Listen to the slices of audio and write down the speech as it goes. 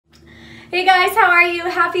Hey guys, how are you?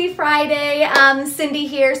 Happy Friday. Cindy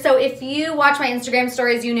here. So if you watch my Instagram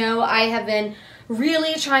stories, you know I have been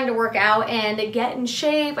really trying to work out and get in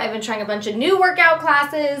shape. I've been trying a bunch of new workout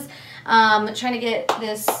classes, trying to get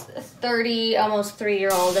this 30, almost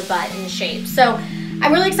 3-year-old butt in shape. So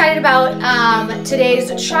I'm really excited about today's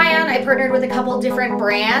try-on. I partnered with a couple different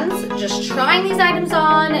brands, just trying these items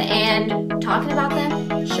on and talking about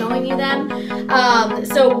them, showing you them.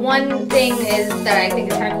 So one thing is that I think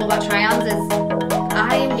is kind of cool about try-ons is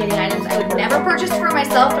I am getting items I would never purchase for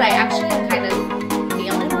myself, but I actually am kind of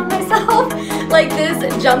feeling on myself. Like this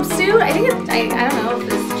jumpsuit, I think it's, I don't know if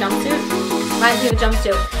this jumpsuit reminds me of a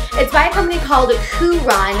jumpsuit. It's by a company called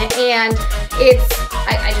Coorun, and it's,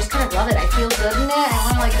 I just kind of love it. I feel good in it. I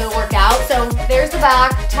want to like go work out. So there's the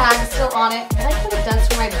back, tag still on it. I like what it does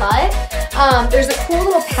for my butt. There's a cool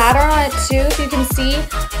little pattern on it too, if you can see.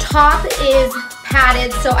 Top is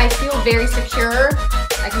padded, so I feel very secure.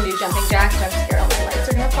 I can do jumping jacks, but I'm scared all my lights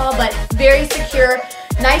are gonna fall, but very secure.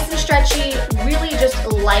 Nice and stretchy. Really just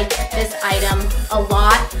like this item a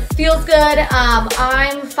lot. Feels good. I'm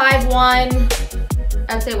 5'1",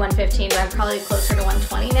 I'd say 115, but I'm probably closer to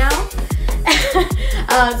 120 now.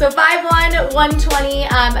 So 5'1", 120.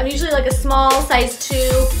 I'm usually like a small, size 2,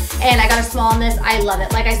 and I got a small in this. I love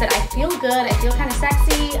it. Like I said, I feel good. I feel kind of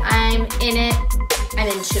sexy. I'm in it. I'm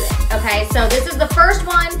into it. Okay, so this is the first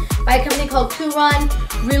one by a company called Coorun.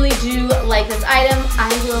 Really do like this item. I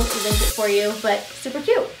will link it for you, but super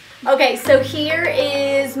cute. Okay, so here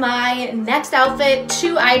is my next outfit.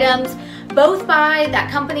 2 items. Both by that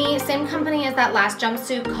company, same company as that last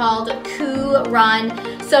jumpsuit, called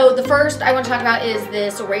Coorun. So the first I want to talk about is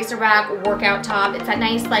this racerback workout top. It's that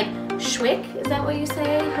nice like schwick, is that what you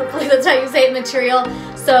say? Hopefully that's how you say it, material.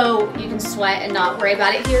 So you can sweat and not worry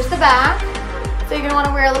about it. Here's the back. So you're gonna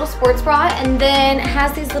wanna wear a little sports bra, and then it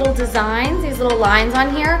has these little designs, these little lines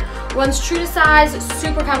on here. Runs true to size,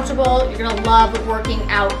 super comfortable. You're gonna love working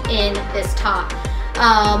out in this top.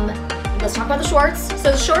 Let's talk about the shorts.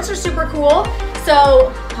 So the shorts are super cool.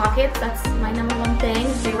 So pockets, that's my #1 thing.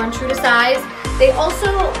 They run true to size. They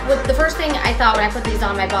also, with the first thing I thought when I put these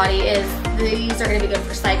on my body is these are gonna be good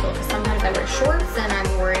for cycle, because sometimes I wear shorts and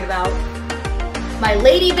I'm worried about my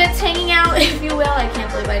lady bits hanging out, if you will. I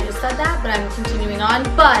can't believe I just said that, but I'm continuing on.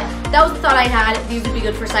 But that was the thought I had. These would be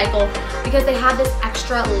good for cycle because they have this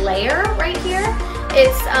extra layer right here.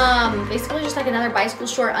 It's basically just like another bicycle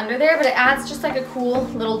short under there, but it adds just like a cool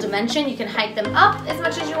little dimension. You can hike them up as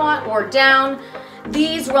much as you want or down.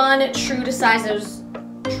 These run true to size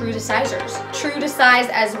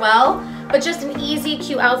as well, but just an easy,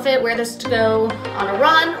 cute outfit. Wear this to go on a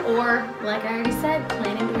run, or like I already said,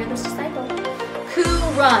 planning to wear this to cycle.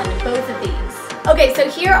 Coorun, both of these. Okay, so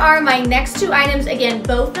here are my next 2 items. Again,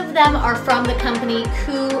 both of them are from the company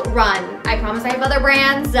Coorun. I promise I have other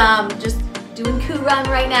brands, just doing Coorun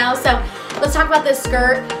right now. So let's talk about this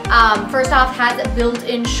skirt. First off, has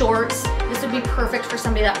built-in shorts. This would be perfect for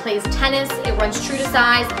somebody that plays tennis. It runs true to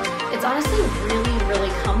size. It's honestly really,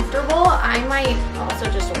 really comfortable. I might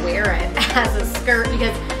also just wear it as a skirt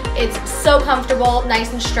because it's so comfortable,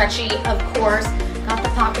 nice and stretchy, of course. Got the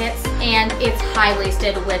pockets, and it's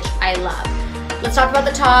high-waisted, which I love. Let's talk about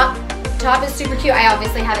the top. Top is super cute. I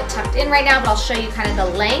obviously have it tucked in right now, but I'll show you kind of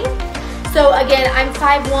the length. So again, I'm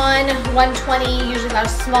 5'1", 120, usually about a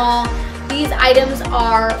small. These items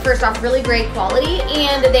are, first off, really great quality,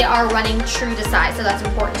 and they are running true to size, so that's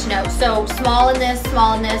important to know. So small in this,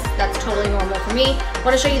 that's totally normal for me.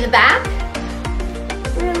 Want to show you the back?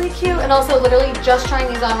 Really cute, and also literally just trying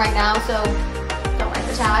these on right now, so don't like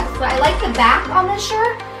the tags. But I like the back on this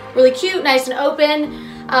shirt. Really cute, nice and open.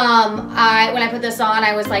 When I put this on,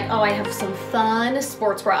 I was like, oh, I have some fun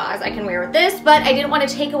sports bras I can wear with this, but I didn't want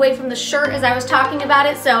to take away from the shirt as I was talking about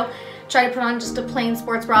it, so try to put on just a plain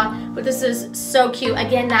sports bra. But this is so cute.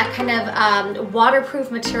 Again, that kind of waterproof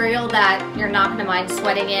material that you're not going to mind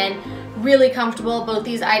sweating in. Really comfortable. Both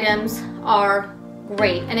these items are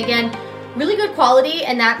great. And again, really good quality,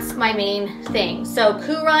 and that's my main thing. So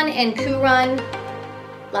Coorun and Coorun,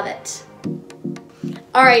 love it.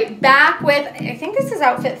 All right, back with, I think this is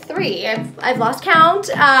outfit 3. I've lost count,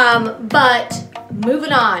 but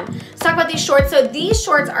moving on. Let's talk about these shorts. So these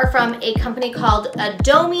shorts are from a company called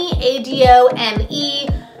Adome, A-D-O-M-E.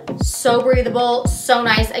 So breathable, so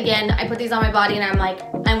nice. Again, I put these on my body and I'm like,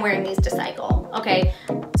 I'm wearing these to cycle, okay?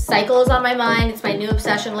 Cycle is on my mind. It's my new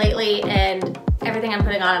obsession lately, and everything I'm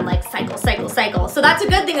putting on, I'm like, cycle, cycle, cycle. So that's a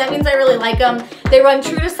good thing. That means I really like them. They run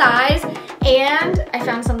true to size, and I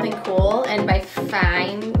found something cool, and by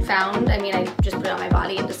found, I mean I just put it on my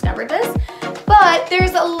body and discovered this, but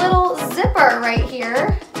there's a little zipper right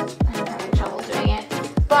here. I'm having trouble doing it,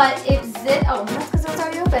 but it's oh, that's because it's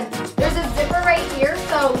already open. There's a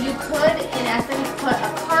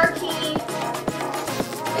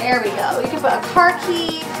you could put a car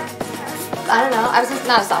key. I don't know, I was just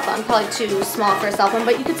not a cell phone, probably too small for a cell phone,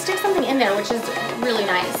 but you could stick something in there, which is really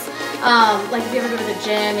nice. Like if you ever go to the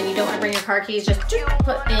gym and you don't want to bring your car keys, just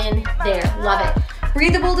put in there. Love it.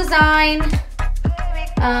 Breathable design.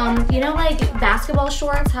 You know, like basketball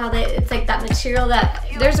shorts, how it's like that material that,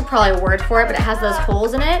 there's probably a word for it, but it has those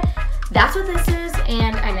holes in it. That's what this is,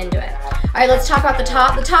 and I'm into it. All right, let's talk about the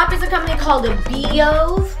top. The top is a company called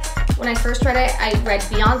Beyove. When I first read it, I read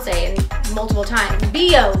Beyonce and multiple times.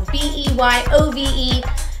 Beyove, B-E-Y-O-V-E.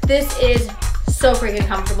 This is so freaking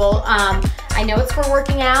comfortable. I know it's for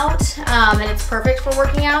working out, and it's perfect for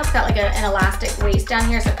working out. It's got like an elastic waist down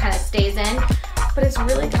here, so it kind of stays in. But it's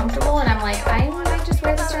really comfortable, and I'm like, I might just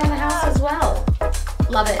wear this around the house as well.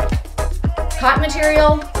 Love it. Cotton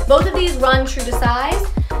material. Both of these run true to size.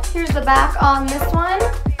 Here's the back on this one.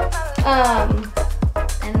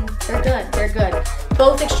 And they're good. They're good.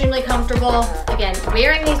 Both extremely comfortable. Again,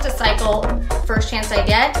 wearing these to cycle, first chance I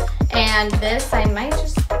get. And this, I might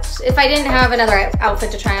just, if I didn't have another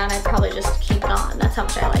outfit to try on, I'd probably just keep it on. That's how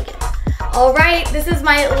much I like it. All right, this is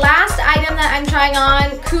my last item that I'm trying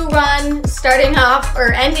on. Coorun, starting off,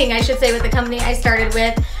 or ending, I should say, with the company I started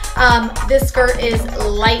with. This skirt is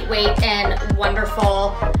lightweight and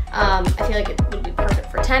wonderful. I feel like it would be perfect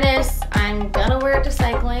for tennis. I'm gonna wear it to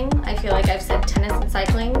cycling. I feel like I've said tennis and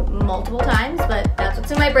cycling multiple times, but that's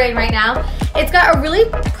what's in my brain right now. It's got a really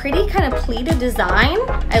pretty kind of pleated design.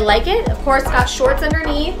 I like it. Of course, it's got shorts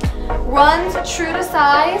underneath. Runs true to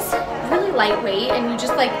size. Really lightweight, and you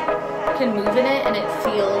just like can move in it, and it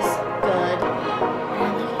feels good.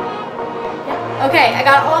 Okay, I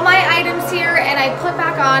got all my items here, and I put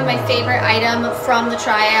back on my favorite item from the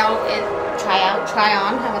try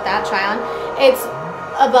on, how about that, try on. It's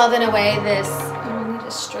above and away this, let me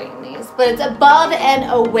just straighten these, but it's above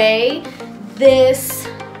and away this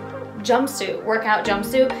jumpsuit, workout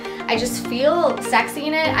jumpsuit. I just feel sexy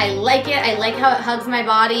in it, I like how it hugs my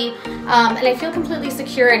body, and I feel completely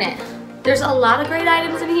secure in it. There's a lot of great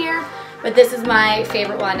items in here, but this is my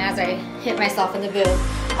favorite one as I hit myself in the boob.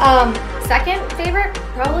 Second favorite,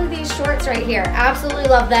 probably these shorts right here. Absolutely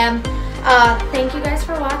love them. Thank you guys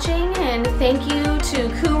for watching, and thank you to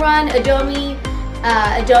Coorun, Adome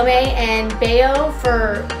and Beyove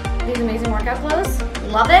for these amazing workout clothes.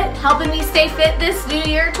 Love it. Helping me stay fit this new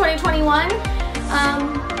year, 2021.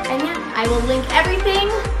 And yeah, I will link everything,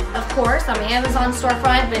 of course, on my Amazon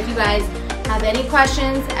storefront, but if you guys have any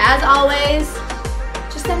questions, as always,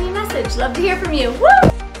 just send me a message. Love to hear from you. Woo!